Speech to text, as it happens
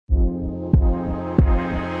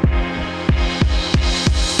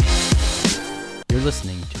You're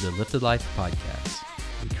listening to the Lifted Life podcast.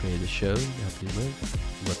 We created a show to help you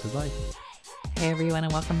live a lifted life. Hey everyone,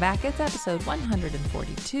 and welcome back. It's episode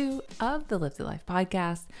 142 of the Lifted Life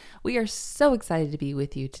podcast. We are so excited to be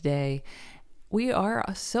with you today. We are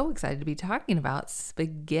so excited to be talking about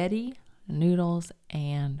spaghetti, noodles,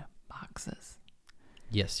 and boxes.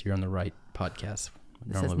 Yes, you're on the right podcast.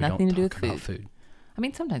 This Normally has we nothing don't to do talk with about food. I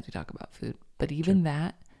mean, sometimes we talk about food, but even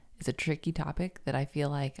that is a tricky topic that I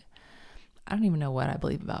feel like I don't even know what I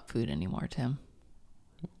believe about food anymore, Tim.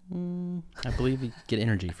 I believe you get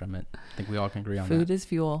energy from it. I think we all can agree on that. Food is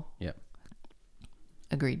fuel. Yep.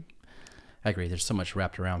 Agreed. I agree. There's so much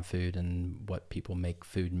wrapped around food and what people make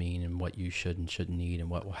food mean and what you should and shouldn't eat and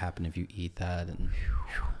what will happen if you eat that. And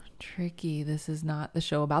Tricky. This is not the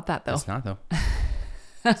show about that, though. It's not, though.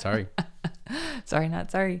 Sorry. Sorry, not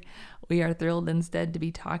sorry. We are thrilled instead to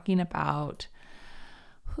be talking about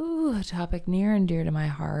a topic near and dear to my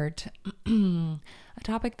heart. A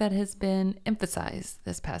topic that has been emphasized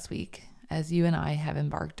this past week as you and I have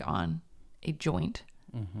embarked on a joint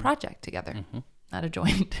project together. Not a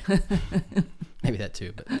joint. Maybe that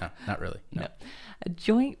too, but no, not really. No. A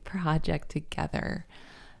joint project together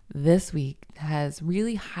this week has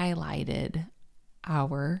really highlighted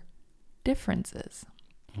our differences.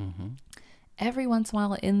 Every once in a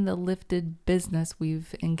while in the lifted business,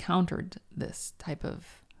 we've encountered this type of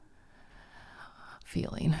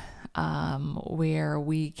feeling where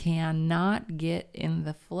we cannot get in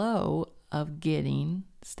the flow of getting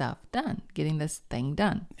stuff done, getting this thing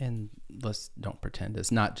done. And let's don't pretend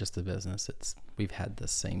it's not just the business. We've had the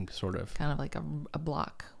same sort of kind of like a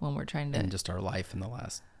block when we're trying to in just our life in the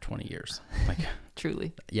last 20 years. Like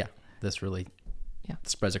truly. Yeah, this really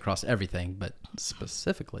spreads across everything, but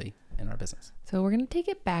specifically in our business. So we're going to take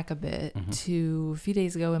it back a bit to a few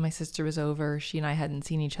days ago when my sister was over. She and I hadn't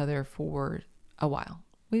seen each other for a while.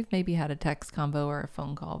 We've maybe had a text convo or a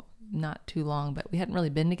phone call, not too long, but we hadn't really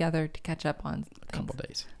been together to catch up on things. A couple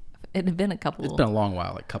days. It had been a couple. It's been a long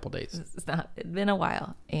while, like a couple days. It'd been a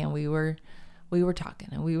while, and we were talking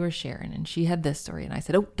and we were sharing, and she had this story, and I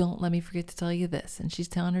said, "Oh, don't let me forget to tell you this." And she's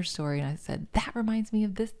telling her story, and I said, "That reminds me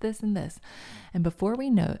of this, this, and this." And before we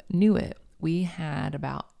knew it, we had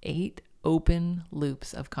about 8 open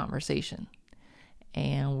loops of conversation.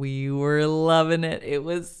 And we were loving it. It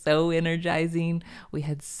was so energizing. We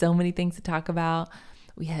had so many things to talk about.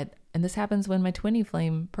 And this happens when my twinny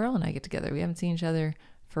flame, Pearl, and I get together. We haven't seen each other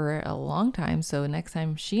for a long time. So next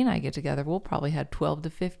time she and I get together, we'll probably have 12 to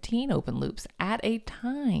 15 open loops at a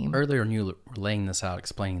time. Earlier when you were laying this out,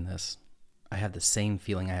 explaining this, I have the same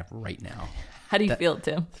feeling I have right now. How do you feel,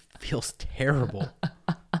 Tim? Feels terrible.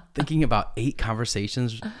 Thinking about 8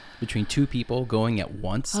 conversations between 2 people going at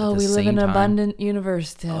once at the same time. Oh, we live in an abundant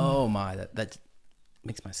universe, Tim. Oh my, that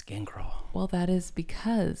makes my skin crawl. Well, that is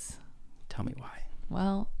because... Tell me why.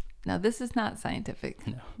 Well, now this is not scientific.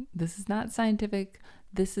 No. This is not scientific.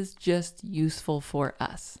 This is just useful for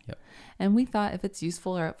us. Yep. And we thought if it's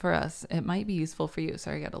useful for us, it might be useful for you.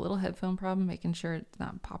 Sorry, I got a little headphone problem, making sure it's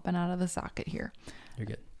not popping out of the socket here. You're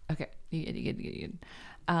good. Okay. You good.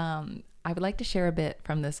 I would like to share a bit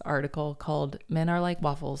from this article called Men Are Like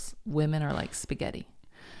Waffles, Women Are Like Spaghetti.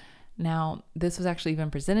 Now, this was actually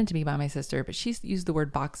even presented to me by my sister, but she used the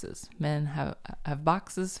word boxes. Men have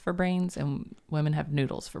boxes for brains and women have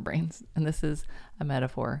noodles for brains. And this is a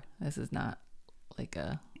metaphor. This is not like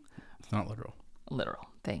it's not literal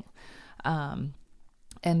thing. And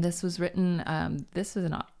this was written, this was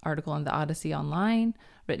an article on the Odyssey Online,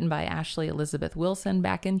 written by Ashley Elizabeth Wilson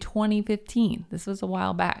back in 2015. This was a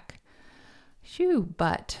while back.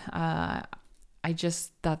 But I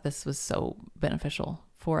just thought this was so beneficial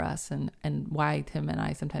for us and why Tim and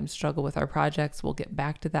I sometimes struggle with our projects. We'll get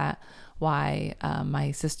back to that. Why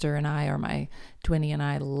my sister and I, or my twinny and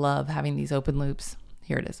I, love having these open loops.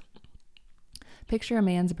 Here it is. Picture a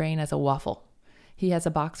man's brain as a waffle. He has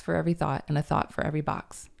a box for every thought and a thought for every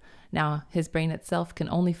box. Now, his brain itself can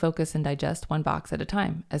only focus and digest one box at a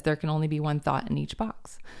time, as there can only be one thought in each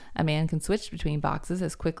box. A man can switch between boxes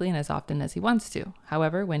as quickly and as often as he wants to.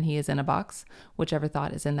 However, when he is in a box, whichever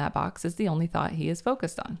thought is in that box is the only thought he is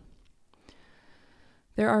focused on.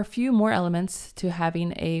 There are a few more elements to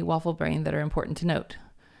having a waffle brain that are important to note.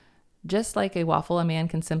 Just like a waffle, a man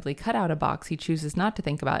can simply cut out a box he chooses not to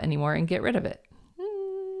think about anymore and get rid of it.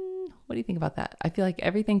 What do you think about that? I feel like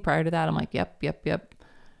everything prior to that, I'm like, yep.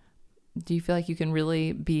 Do you feel like you can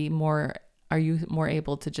really be more, are you more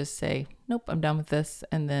able to just say, nope, I'm done with this,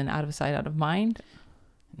 and then out of sight, out of mind?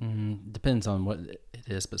 Depends on what it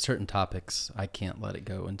is, but certain topics, I can't let it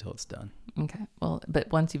go until it's done. Okay. Well,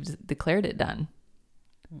 but once you've declared it done.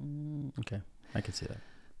 Okay. I can see that.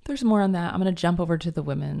 There's more on that. I'm going to jump over to the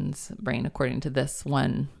women's brain according to this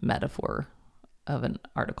one metaphor of an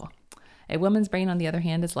article. A woman's brain, on the other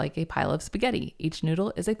hand, is like a pile of spaghetti. Each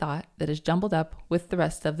noodle is a thought that is jumbled up with the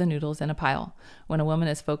rest of the noodles in a pile. When a woman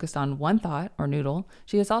is focused on one thought or noodle,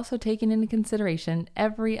 she is also taking into consideration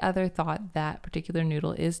every other thought that particular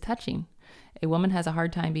noodle is touching. A woman has a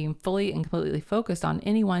hard time being fully and completely focused on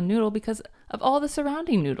any one noodle because of all the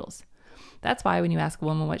surrounding noodles. That's why when you ask a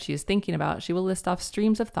woman what she is thinking about, she will list off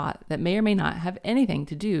streams of thought that may or may not have anything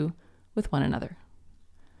to do with one another.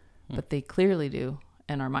 But they clearly do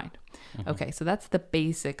in our mind. Okay, so that's the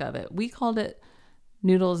basic of it. We called it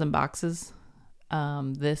noodles and boxes.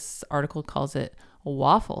 This article calls it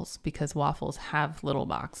waffles because waffles have little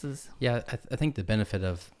boxes. Yeah, I think the benefit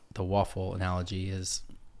of the waffle analogy is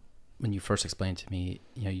when you first explained to me,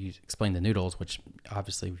 you explained the noodles, which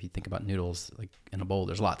obviously if you think about noodles like in a bowl,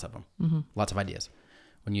 there's lots of them, lots of ideas.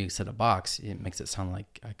 When you said a box, it makes it sound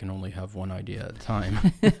like I can only have one idea at a time.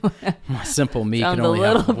 My simple me can only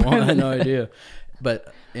have one idea.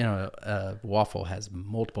 But, waffle has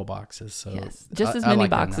multiple boxes. So yes, just as many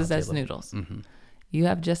boxes as noodles. You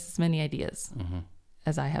have just as many ideas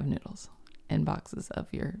as I have noodles in boxes of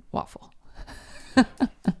your waffle.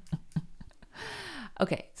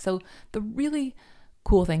 Okay, so the really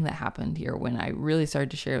cool thing that happened here when I really started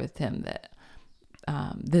to share with Tim that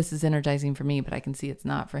this is energizing for me, but I can see it's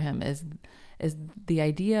not for him, is the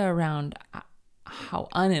idea around how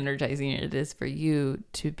unenergizing it is for you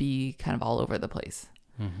to be kind of all over the place.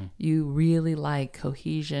 You really like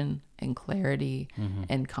cohesion and clarity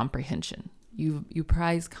and comprehension. You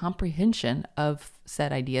prize comprehension of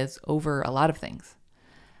said ideas over a lot of things.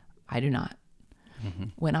 I do not.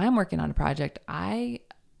 When I'm working on a project, I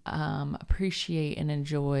appreciate and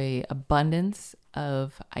enjoy abundance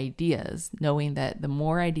of ideas, knowing that the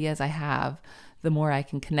more ideas I have, the more I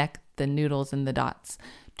can connect the noodles and the dots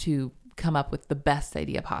to come up with the best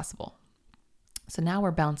idea possible. So now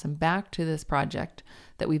we're bouncing back to this project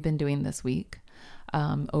that we've been doing this week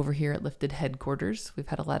over here at Lifted Headquarters. We've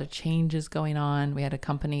had a lot of changes going on. We had a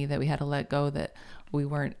company that we had to let go that we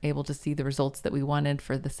weren't able to see the results that we wanted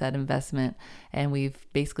for the said investment. And we've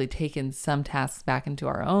basically taken some tasks back into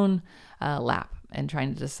our own lap and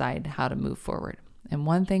trying to decide how to move forward. And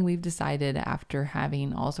one thing we've decided after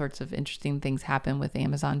having all sorts of interesting things happen with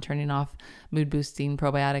Amazon turning off mood boosting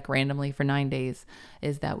probiotic randomly for 9 days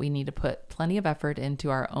is that we need to put plenty of effort into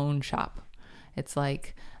our own shop. It's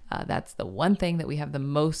like that's the one thing that we have the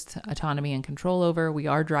most autonomy and control over. We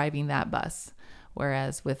are driving that bus.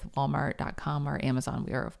 Whereas with Walmart.com or Amazon,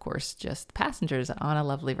 we are, of course, just passengers on a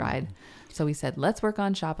lovely ride. So we said, let's work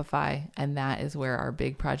on Shopify. And that is where our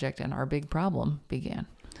big project and our big problem began.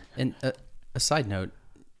 And a side note,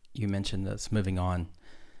 you mentioned this moving on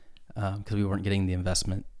because we weren't getting the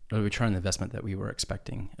investment or the return on the investment that we were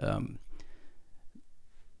expecting.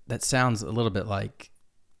 That sounds a little bit like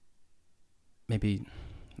maybe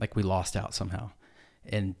like we lost out somehow.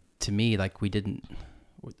 And to me, like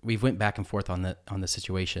we went back and forth on the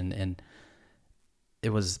situation, and it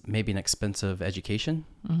was maybe an expensive education,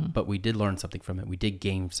 but we did learn something from it. We did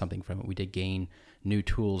gain something from it. We did gain new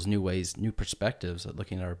tools, new ways, new perspectives at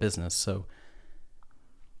looking at our business. So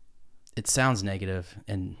it sounds negative,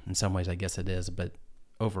 and in some ways I guess it is, but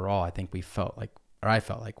overall I think I felt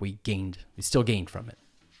like we still gained from it.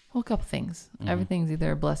 Well, a couple things. Everything's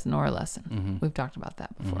either a blessing or a lesson. We've talked about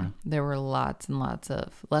that before. There were lots and lots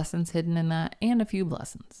of lessons hidden in that and a few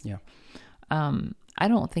blessings. Yeah. I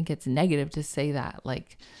don't think it's negative to say that.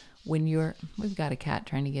 Like when we've got a cat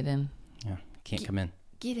trying to get in. Yeah. Can't come in.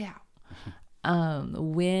 Get out.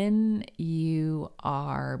 When you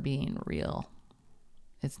are being real,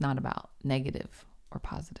 it's not about negative or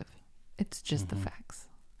positive. It's just the facts.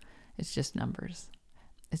 It's just numbers.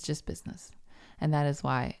 It's just business. And that is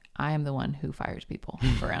why I am the one who fires people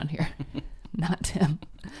around here, not Tim.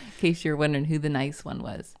 In case you're wondering who the nice one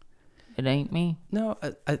was. It ain't me. No,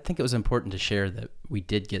 I think it was important to share that we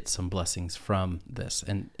did get some blessings from this.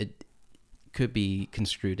 And it could be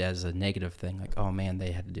construed as a negative thing, like, oh man,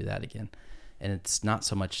 they had to do that again. And it's not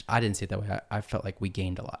so much, I didn't see it that way. I felt like we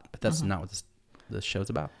gained a lot, but that's not what this show's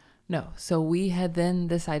about. No. So we had then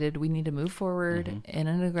decided we need to move forward in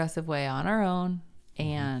an aggressive way on our own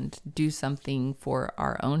and do something for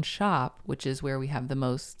our own shop, which is where we have the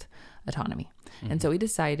most autonomy. And so we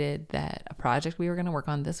decided that a project we were going to work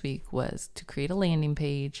on this week was to create a landing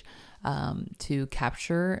page to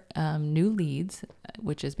capture new leads,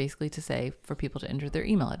 which is basically to say for people to enter their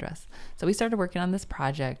email address. So we started working on this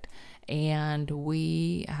project, and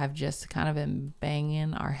we have just kind of been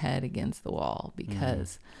banging our head against the wall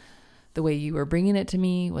because the way you were bringing it to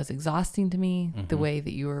me was exhausting to me. Mm-hmm. The way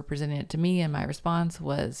that you were presenting it to me and my response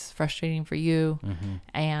was frustrating for you. Mm-hmm.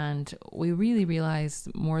 And we really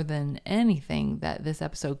realized more than anything that this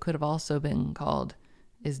episode could have also been called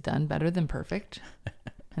Is Done Better Than Perfect?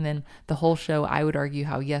 And then the whole show, I would argue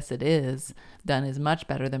how, yes, it is. Done is much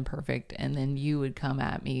better than perfect. And then you would come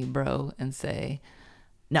at me, bro, and say,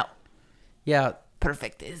 no. Yeah.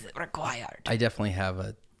 Perfect is required. I definitely have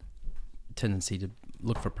a tendency to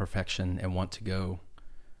look for perfection and want to go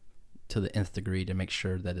to the nth degree to make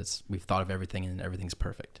sure that we've thought of everything and everything's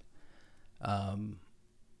perfect.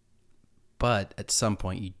 But at some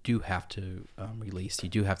point, you do have to release. You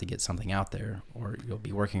do have to get something out there, or you'll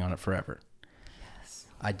be working on it forever.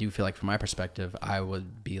 I do feel like from my perspective, I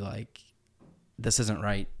would be like, this isn't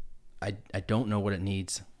right. I don't know what it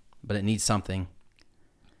needs, but it needs something.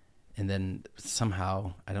 And then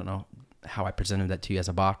somehow, I don't know how I presented that to you as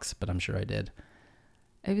a box, but I'm sure I did.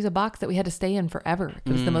 It was a box that we had to stay in forever.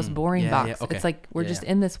 It was the most boring box. Yeah, okay. It's like we're just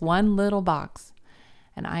in this one little box,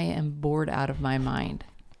 and I am bored out of my mind.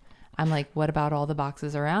 I'm like, what about all the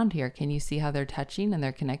boxes around here? Can you see how they're touching and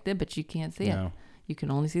they're connected, but you can't see it. You can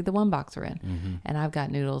only see the one box we're in. Mm-hmm. And I've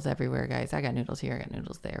got noodles everywhere, guys. I got noodles here. I got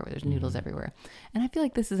noodles there. There's noodles everywhere. And I feel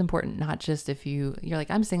like this is important, not just if you're like,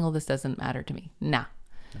 I'm single, this doesn't matter to me. Nah.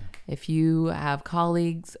 If you have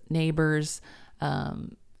colleagues, neighbors,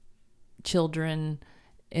 children,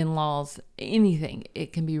 in-laws, anything,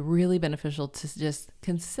 it can be really beneficial to just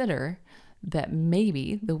consider that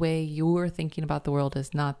maybe the way you're thinking about the world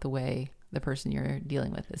is not the way the person you're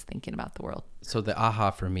dealing with is thinking about the world. So the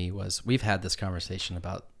aha for me was, we've had this conversation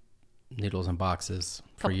about noodles and boxes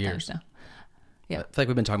for years. Yeah, I feel like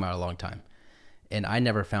we've been talking about it a long time. And I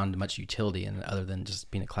never found much utility in it other than just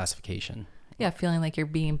being a classification. Yeah, feeling like you're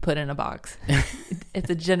being put in a box. It's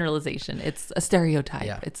a generalization. It's a stereotype.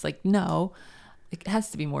 Yeah. It's like, no, it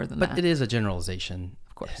has to be more than that. But it is a generalization.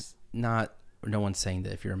 Of course. No one's saying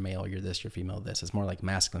that if you're a male, you're this, you're female, this. It's more like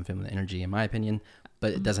masculine, feminine energy, in my opinion.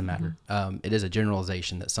 But it doesn't matter. It is a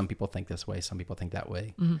generalization that some people think this way, some people think that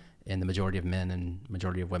way. Mm-hmm. And the majority of men and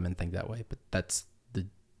majority of women think that way. But that's the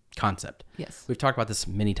concept. Yes. We've talked about this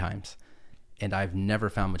many times. And I've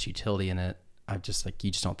never found much utility in it. I'm just like,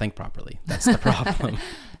 you just don't think properly. That's the problem.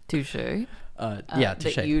 Touche. Yeah,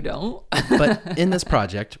 touche. That you don't. But in this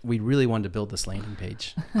project, we really wanted to build this landing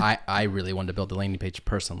page. I really wanted to build the landing page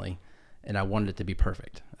personally, and I wanted it to be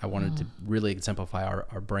perfect. I wanted to really exemplify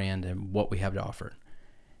our brand and what we have to offer.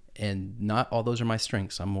 And not all those are my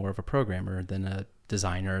strengths. I'm more of a programmer than a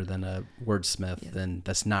designer, than a wordsmith, and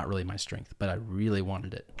that's not really my strength, but I really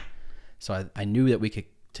wanted it. So I knew that we could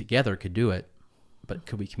do it, but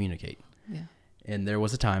could we communicate? Yeah. And there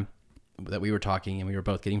was a time that we were talking and we were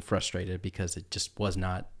both getting frustrated because it just was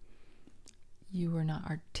not. You were not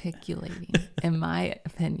articulating, in my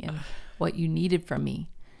opinion, what you needed from me.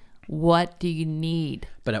 What do you need?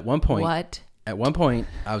 But at one point, I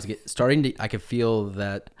was I could feel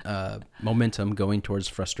that momentum going towards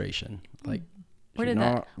frustration. Like, where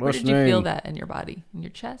did you feel that in your body? In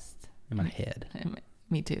your chest? In my head.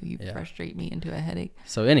 Me too. You frustrate me into a headache.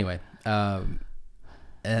 So anyway,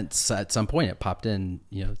 and at some point it popped in,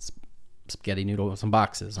 it's spaghetti noodles and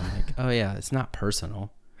boxes. I'm like, oh yeah, it's not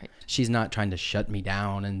personal. Right. She's not trying to shut me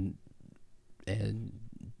down and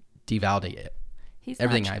devalidate it.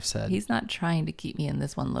 Everything I've said. He's not trying to keep me in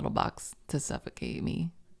this one little box to suffocate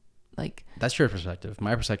me. Like, that's your perspective.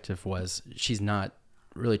 My perspective was, she's not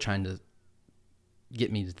really trying to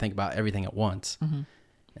get me to think about everything at once. Mm-hmm.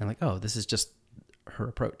 And like, oh, this is just her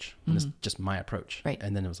approach. And it's just my approach. Right.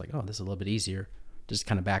 And then it was like, oh, this is a little bit easier. Just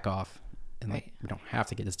kind of back off. And like, we don't have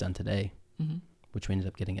to get this done today, which we ended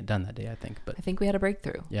up getting it done that day, I think. But I think we had a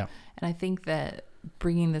breakthrough. Yeah. And I think that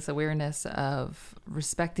bringing this awareness of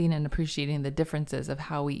respecting and appreciating the differences of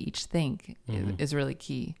how we each think is really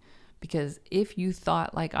key. Because if you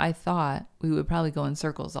thought like I thought, we would probably go in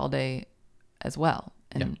circles all day as well,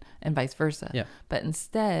 and vice versa. Yeah. But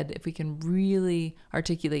instead, if we can really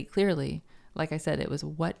articulate clearly, like I said, it was,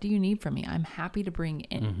 what do you need from me? I'm happy to bring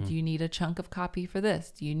in. Do you need a chunk of copy for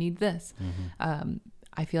this? Do you need this?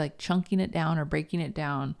 I feel like chunking it down or breaking it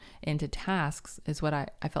down into tasks is what I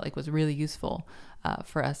felt like was really useful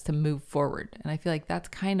for us to move forward. And I feel like that's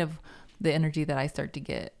kind of the energy that I start to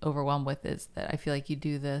get overwhelmed with, is that I feel like you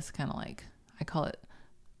do this kind of like, I call it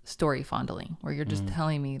story fondling, where you're just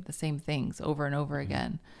telling me the same things over and over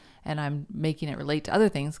again. And I'm making it relate to other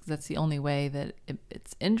things because that's the only way that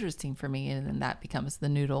it's interesting for me. And then that becomes the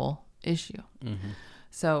noodle issue.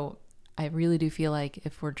 So I really do feel like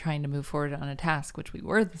if we're trying to move forward on a task, which we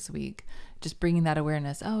were this week, just bringing that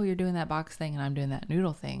awareness, oh, you're doing that box thing and I'm doing that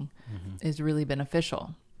noodle thing, is really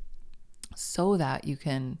beneficial, so that you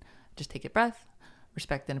can just take a breath,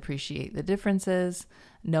 respect and appreciate the differences,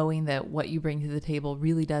 knowing that what you bring to the table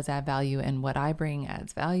really does add value and what I bring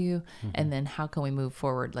adds value. And then how can we move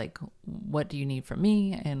forward? Like, what do you need from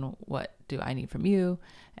me and what do I need from you?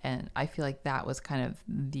 And I feel like that was kind of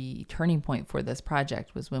the turning point for this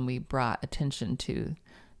project, was when we brought attention to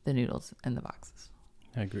the noodles and the boxes.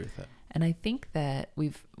 I agree with that. And I think that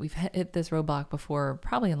we've hit this roadblock before,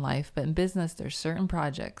 probably in life, but in business, there's certain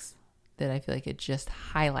projects that I feel like it just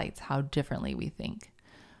highlights how differently we think.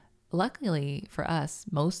 Luckily for us,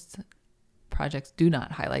 most projects do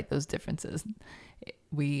not highlight those differences.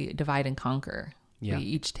 We divide and conquer. Yeah. We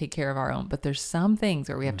each take care of our own, but there's some things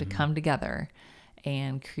where we have to come together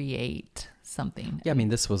and create something. Yeah, I mean,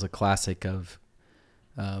 this was a classic of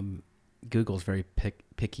Google's very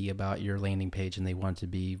picky about your landing page, and they want to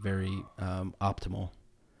be very optimal.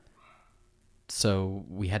 So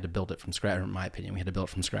we had to build it from scratch. In my opinion, we had to build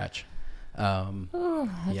it from scratch.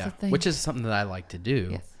 Which is something that I like to do.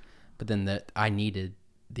 Yes. But then that I needed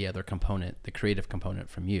the other component, the creative component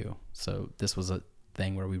from you. So this was a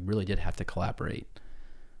thing where we really did have to collaborate.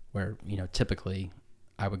 Where, you know, typically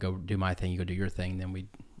I would go do my thing, you go do your thing, then we'd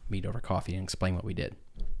meet over coffee and explain what we did.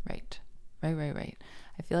 Right.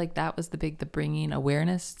 I feel like that was the bringing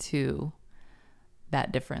awareness to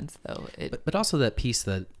that difference, though. But also that piece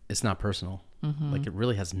that it's not personal. Like, it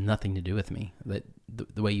really has nothing to do with me. That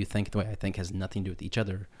the way you think, the way I think, has nothing to do with each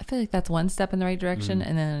other. I feel like that's one step in the right direction.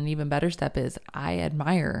 And then an even better step is I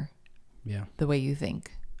admire the way you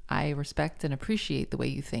think. I respect and appreciate the way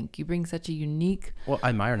you think. You bring such a unique... Well, I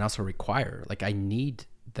admire and also require. Like, I need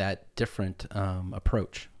that different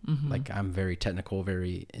approach. Like, I'm very technical,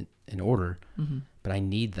 very in order, but I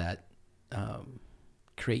need that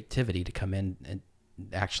creativity to come in. And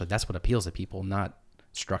actually, that's what appeals to people, not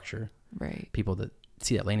structure. Right. People that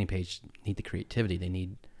see that landing page need the creativity. They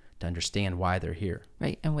need to understand why they're here.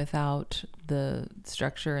 Right. And without the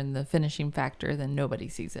structure and the finishing factor, then nobody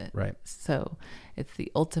sees it. Right. So it's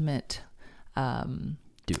the ultimate duo,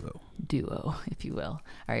 if you will. All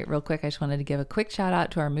right, real quick, I just wanted to give a quick shout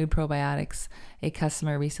out to our Mood Probiotics. A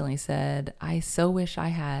customer recently said, I so wish I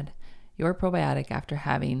had your probiotic after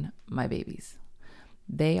having my babies.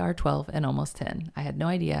 They are 12 and almost 10. I had no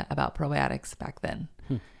idea about probiotics back then.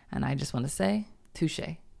 And I just want to say, touche.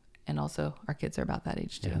 And also, our kids are about that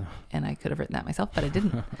age too. Yeah. And I could have written that myself, but I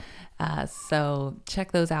didn't. So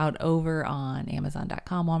check those out over on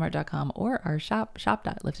Amazon.com, Walmart.com, or our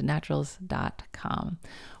shop.liftednaturals.com.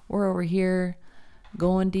 We're over here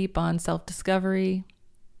going deep on self-discovery,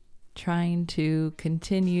 trying to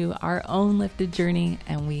continue our own lifted journey.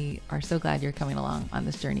 And we are so glad you're coming along on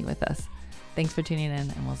this journey with us. Thanks for tuning in,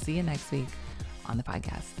 and we'll see you next week on the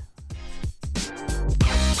podcast.